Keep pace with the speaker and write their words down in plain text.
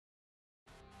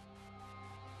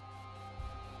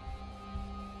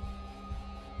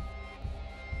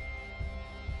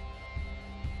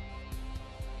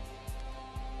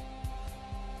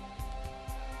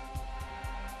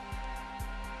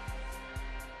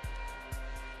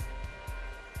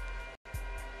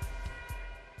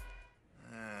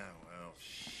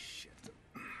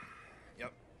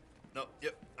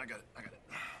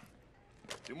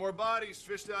more bodies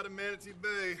fished out of Manatee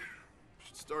Bay.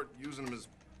 Should start using them as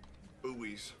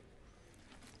buoys.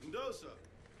 Mendoza,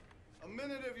 a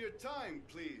minute of your time,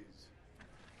 please.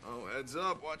 Oh, heads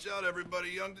up. Watch out, everybody.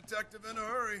 Young detective in a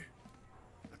hurry.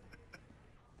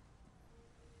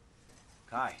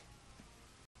 Kai.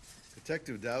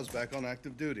 Detective Dow's back on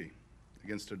active duty.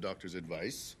 Against her doctor's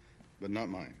advice, but not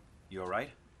mine. You alright?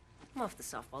 I'm off the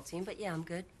softball team, but yeah, I'm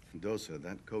good. Mendoza,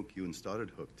 that coke you and Stoddard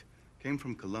hooked came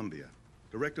from Colombia,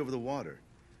 direct over the water.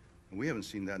 And we haven't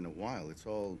seen that in a while. It's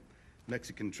all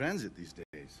Mexican transit these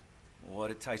days. What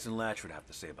did Tyson Latchford have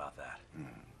to say about that?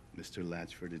 Mr.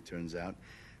 Latchford, it turns out,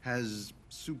 has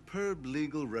superb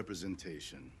legal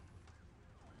representation.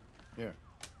 Here.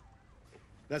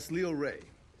 That's Leo Ray,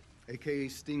 a.k.a.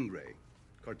 Stingray,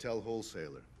 cartel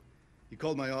wholesaler. He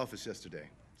called my office yesterday.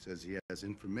 Says he has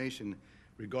information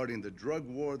regarding the drug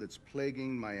war that's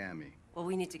plaguing Miami. Well,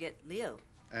 we need to get Leo.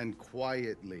 And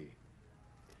quietly.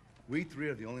 We three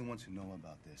are the only ones who know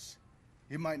about this.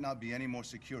 It might not be any more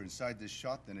secure inside this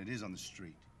shop than it is on the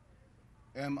street.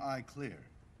 Am I clear?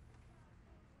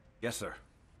 Yes, sir.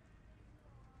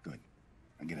 Good.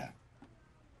 Now get out.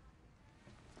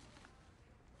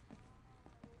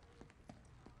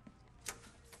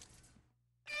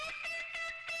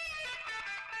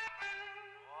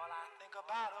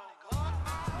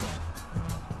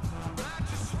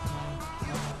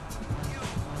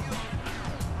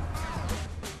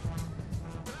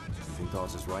 Think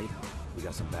Dawes is right? We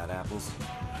got some bad apples?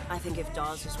 I think if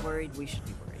Dawes is worried, we should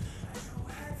be worried.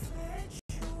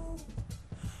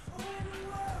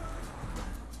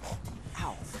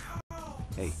 Ow.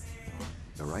 Hey,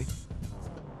 you alright?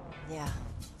 Yeah,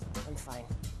 I'm fine.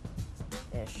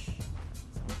 Ish.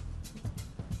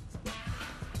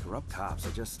 Corrupt cops,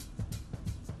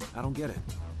 I don't get it.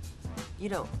 You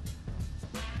don't?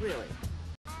 Really?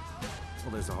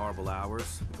 Well, there's the horrible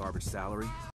hours, the garbage salary.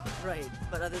 Right,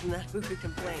 but other than that, who could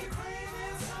complain?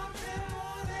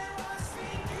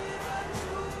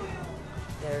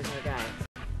 There's our guy.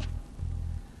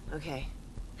 Okay,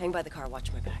 hang by the car,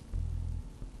 watch my back.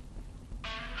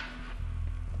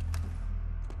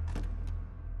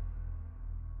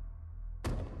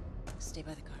 Stay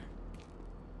by the car.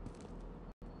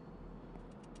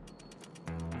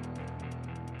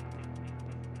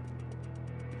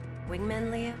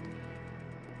 Wingman, Leo?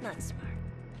 Not smart.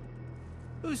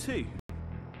 Who's he?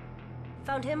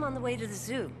 Found him on the way to the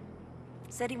zoo.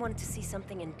 Said he wanted to see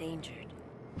something endangered.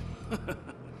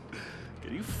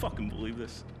 Can you fucking believe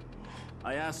this?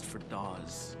 I asked for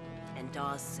Dawes. And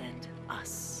Dawes sent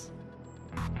us.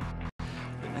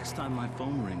 The next time my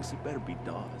phone rings, it better be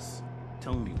Dawes.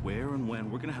 Telling me where and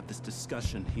when we're gonna have this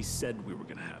discussion he said we were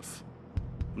gonna have.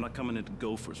 I'm not coming into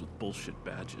Gophers with bullshit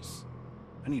badges.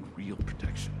 I need real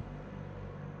protection.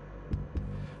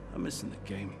 I'm missing the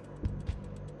game.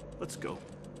 Let's go.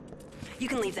 You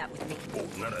can leave that with me. Oh,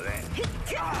 none of that.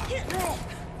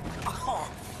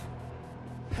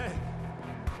 Hey,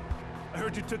 I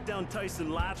heard you took down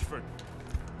Tyson Latchford.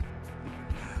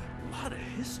 A lot of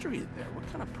history there. What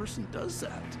kind of person does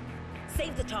that?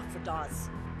 Save the talk for Dawes.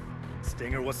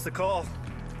 Stinger, what's the call?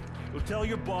 Go tell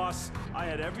your boss I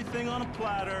had everything on a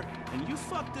platter and you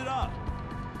fucked it up.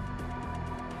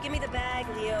 Give me the bag,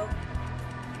 Leo,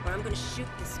 or I'm gonna shoot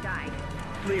this guy.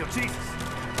 Leo, Jesus!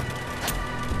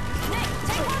 Nick,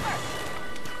 take cover!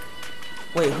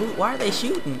 Wait, who? Why are they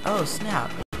shooting? Oh,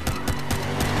 snap.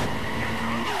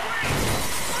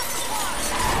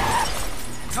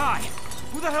 Ty!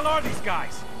 Who the hell are these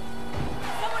guys?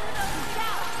 Someone who knows who's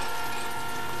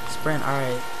down! Sprint,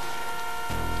 alright.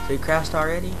 So he crashed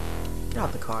already? Get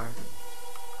out the car.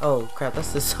 Oh, crap,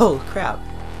 that's the soul. Crap.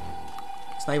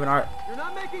 It's not even our. You're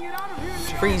not making it out of here,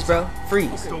 Leo! Freeze, bro.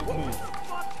 Freeze. Don't move.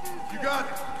 You got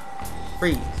it.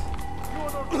 Freeze.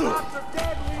 Cops are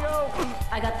dead, Leo!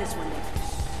 I got this one, Nick.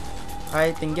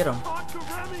 Alright, then get him. Talk to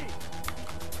Remy!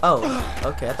 Oh,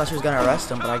 okay. I thought she was gonna arrest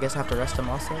him, but I guess I have to arrest him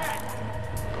also.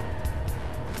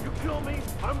 You kill me,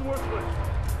 I'm worthless.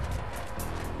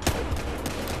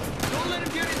 Don't let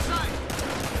him get inside!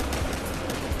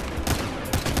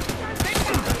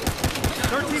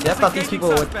 See, I thought these people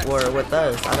were with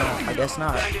us. I guess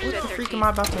not. What the freak am I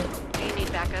about to? Do you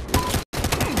need backup?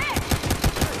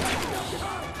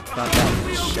 Got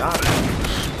that shot.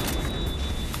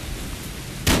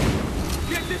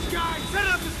 Get this guy! Set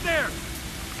up the stairs!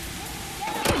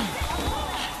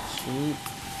 Shoot.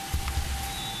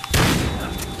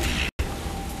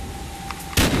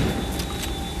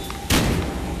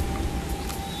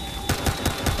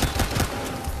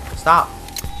 Stop.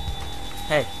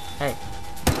 Hey, hey.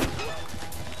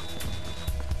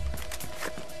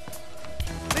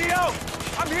 Leo!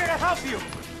 I'm here to help you!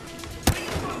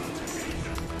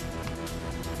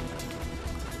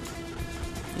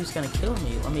 He's gonna kill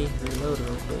me. Let me reload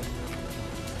real quick.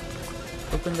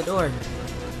 Open the door.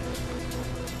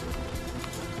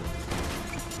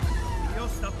 Yo,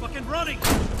 stop fucking running!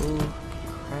 Ooh,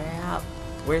 crap.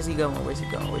 Where's he going? Where's he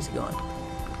going? Where's he going?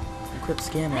 Equip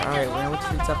scanner. Alright, well, what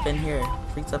freaks up in here?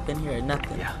 Freaks up in here?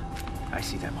 Nothing. Yeah, I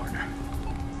see that, partner.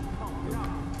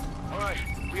 Alright,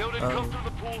 Leo didn't come through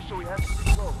the pool, so we have to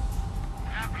reload. What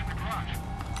happened in the garage?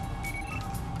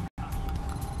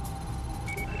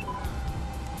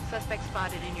 Suspect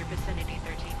spotted in your vicinity,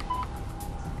 13.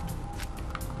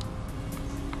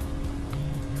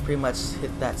 Pretty much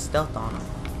hit that stealth on him.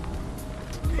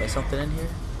 There's something in here?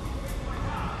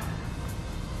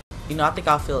 You know, I think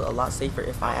I'll feel a lot safer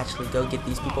if I actually go get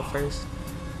these people first,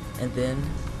 and then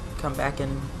come back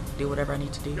and do whatever I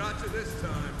need to do. Gotcha this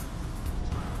time.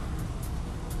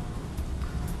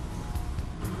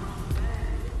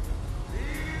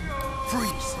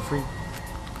 Freeze! Free.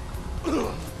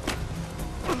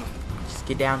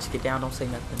 Just get down, don't say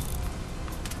nothing.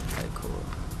 Alright, cool.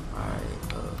 Alright,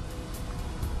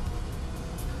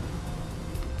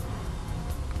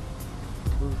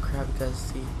 ooh, crap, you guys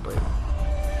see. Wait.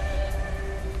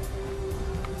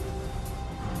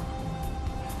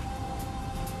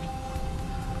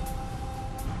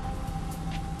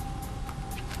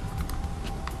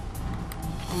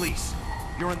 Police,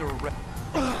 you're under arrest.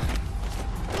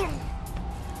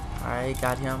 Alright,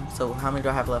 got him. So how many do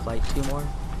I have left? Like 2 more?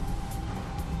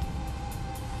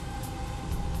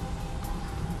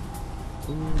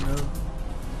 Ooh, no.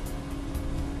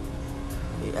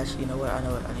 Wait, actually, you know what? I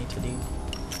know what I need to do.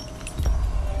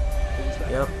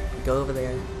 Yep, go over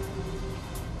there.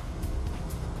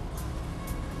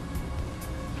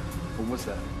 What was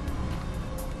that?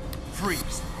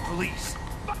 Freeze, police.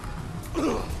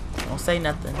 Don't say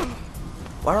nothing.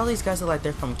 Why do all these guys look like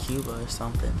they're from Cuba or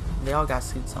something? They all got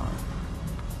suits on.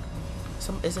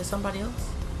 Is it somebody else?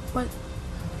 What?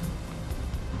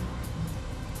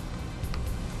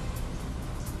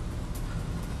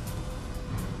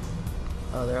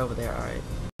 Oh, they're over there. Alright.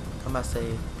 Come by,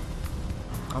 say.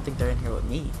 I don't think they're in here with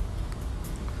me.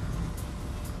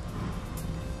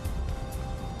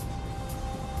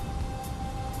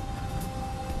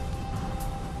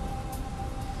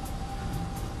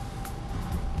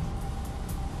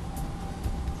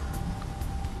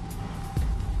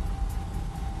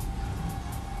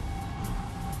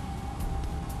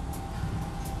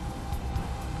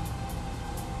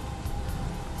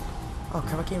 Oh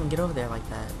crap, I can't even get over there like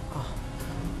that. Oh.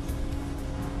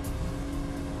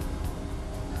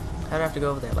 I'd have to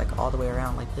go over there like all the way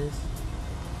around like this.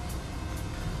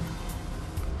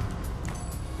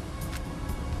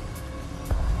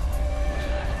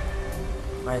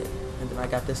 Right, and then I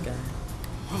got this guy.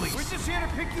 Police, we're just here to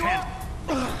pick you up.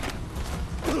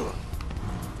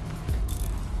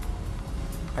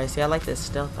 Alright, see, I like this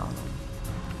stealth on him.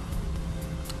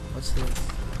 What's this?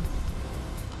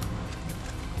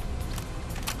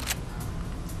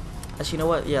 Actually, you know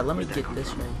what? Yeah, let me get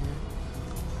this right here.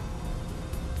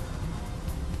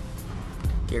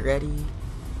 Get ready.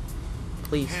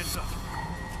 Please. Hands up.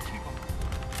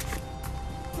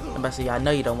 I'm about to say, I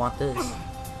know you don't want this.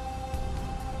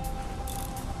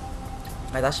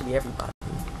 Alright, that should be everybody.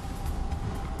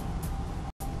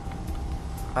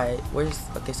 Alright, where's...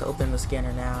 Okay, so open the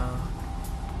scanner now.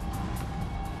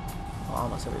 Oh,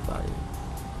 almost everybody.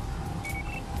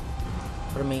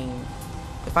 But I mean...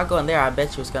 If I go in there, I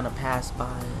bet you it's gonna pass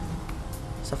by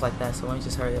stuff like that. So let me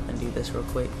just hurry up and do this real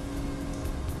quick.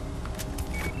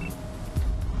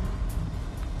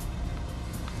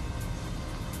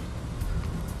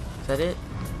 Is that it?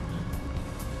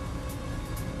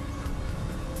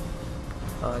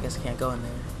 Oh, I guess I can't go in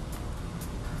there.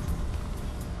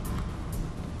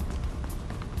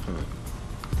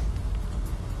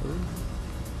 Ooh.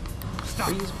 Stop.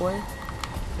 Freeze, boy.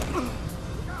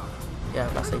 Yeah,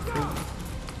 if I say freeze.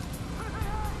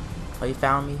 Oh, you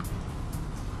found me?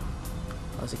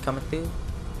 Oh, is he coming through?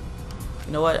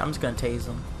 You know what? I'm just gonna tase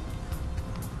him.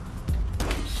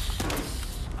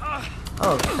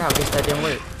 Oh, crap. I guess that didn't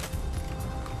work.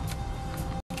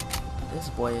 This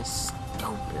boy is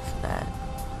stupid for that.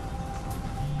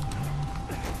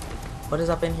 What is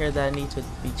up in here that I need to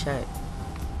be checked?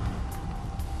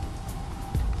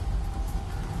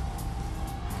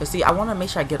 Cause see, I want to make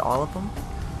sure I get all of them.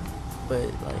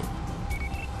 But, like...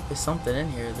 There's something in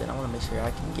here, then I want to make sure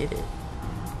I can get it.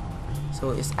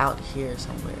 So it's out here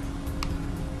somewhere.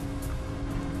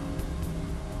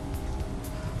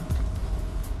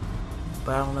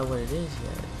 But I don't know what it is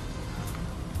yet.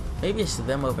 Maybe it's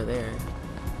them over there.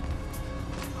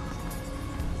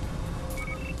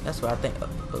 That's what I think.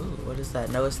 Oh, what is that?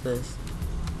 No, it's this.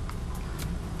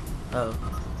 Oh.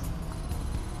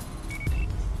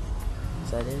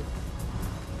 Is that it?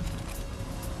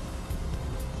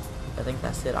 I think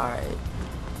that's it. Alright.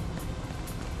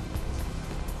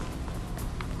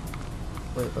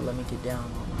 Wait, but let me get down.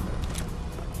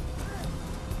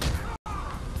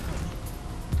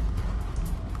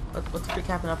 What's the freak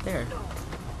happening up there?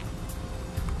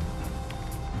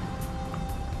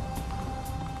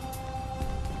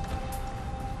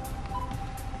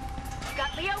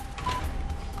 Got Leo?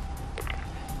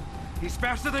 He's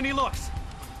faster than he looks.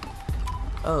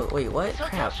 Oh, wait, what? This hotel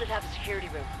Crap. should have a security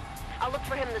room. I'll look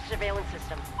for him in the surveillance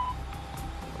system.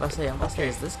 I'm about to say,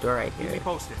 is this door right Keep me here?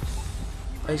 posted.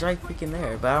 Oh, he's right freaking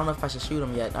there, but I don't know if I should shoot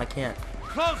him yet. I can't.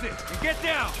 Close it and get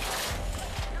down.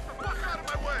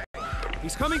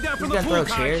 He's coming down He's from the gonna pool,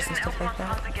 throw chairs and stuff like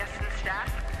that.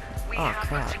 Oh,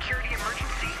 crap.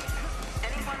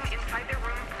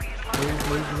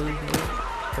 Move.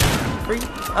 Free.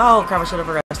 Oh, crap, I should have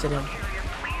arrested him.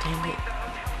 Dang it.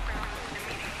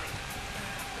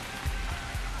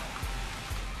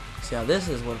 See, now this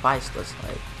is what Vice looks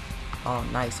like. Oh,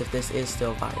 nice, if this is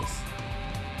still Vice.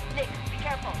 Nick, be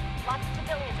careful. Lots of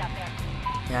civilians out there.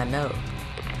 Yeah, I know.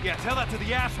 Yeah, tell that to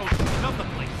the assholes who shut up the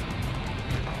place.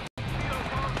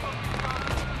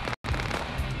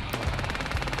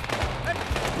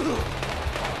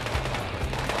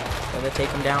 So they take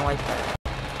him down like that.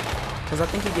 Because I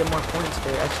think you get more points for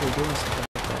actually doing something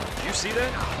like that. You see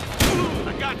that?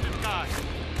 I got this guy.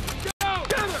 Go!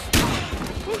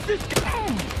 Who's this guy?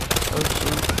 Oh,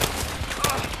 shoot.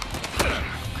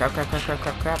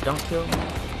 Crap. Don't kill me.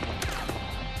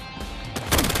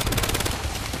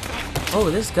 Oh,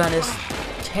 this gun is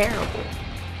terrible.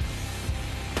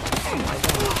 Oh my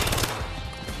god.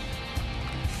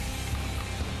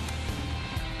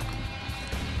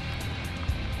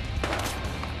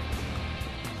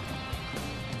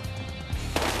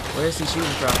 Where is he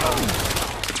shooting from? Oh.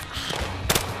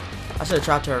 I should have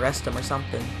tried to arrest him or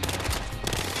something.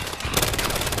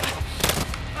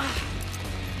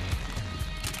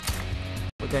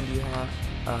 What gun do you have?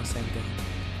 Oh, same gun.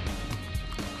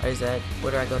 Where is that?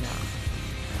 Where do I go now?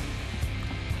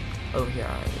 Over here,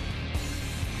 alright.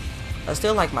 I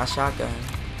still like my shotgun.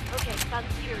 Okay, found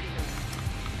the security room.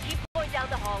 Keep going down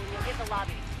the hall and you'll hit the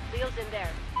lobby. Leo's in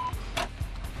there.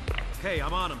 Okay,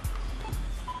 I'm on him.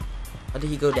 Oh, did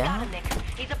he go I got down? him, Nick.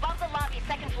 He's above the lobby,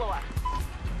 second floor.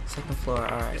 Second floor,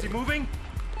 alright. Is he moving?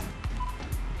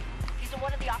 He's in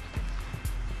one of the offices.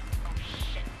 Oh,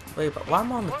 shit. Wait, but why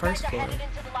am I on the More first guys are floor? headed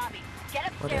into the lobby. Get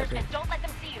upstairs Whatever. and don't let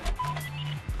them see you.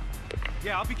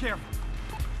 Yeah, I'll be careful.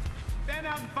 Stand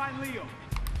out and find Leo.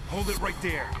 Hold it right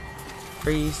there.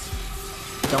 Freeze.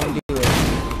 Don't do it. Did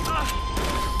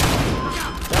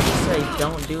I just say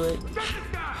don't do it?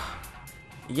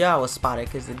 Yeah, I was spotted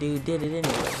because the dude did it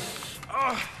anyway.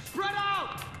 Spread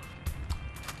out!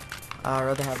 I'd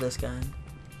rather have this gun.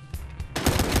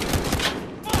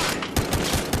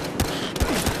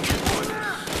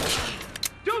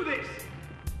 Do this!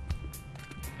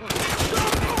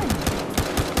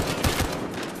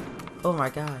 Oh my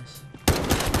gosh.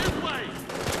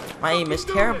 My aim is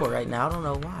terrible right now. I don't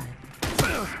know why.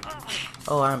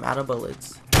 Oh, I'm out of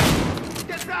bullets.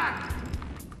 Get back!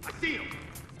 I see him.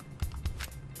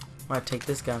 I'm gonna take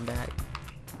this gun back.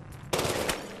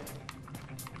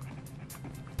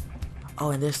 Oh,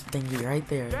 and there's the thingy right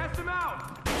there. Gas him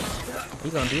out!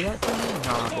 You gonna do that to me?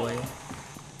 Nah, boy.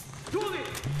 Do this!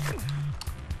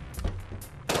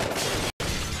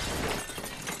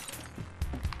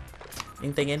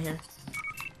 Anything in here?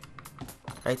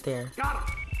 Right there. Got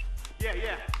him!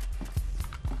 Yeah.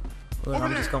 Ooh, and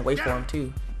I'm just gonna wait for him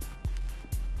too.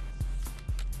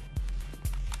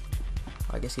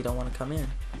 I guess he don't want to come in.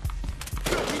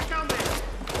 He's down there!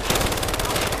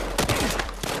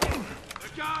 I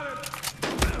got him!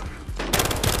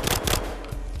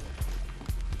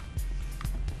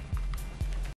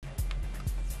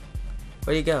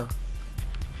 Where'd he go?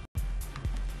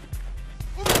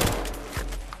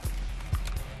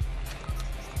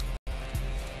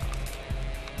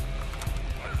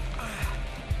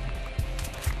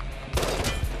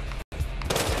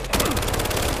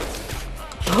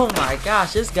 Oh my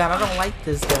gosh, this gun, I don't like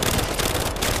this gun.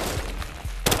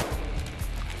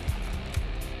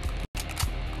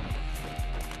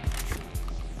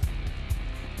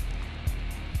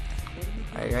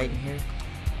 Alright, right in here.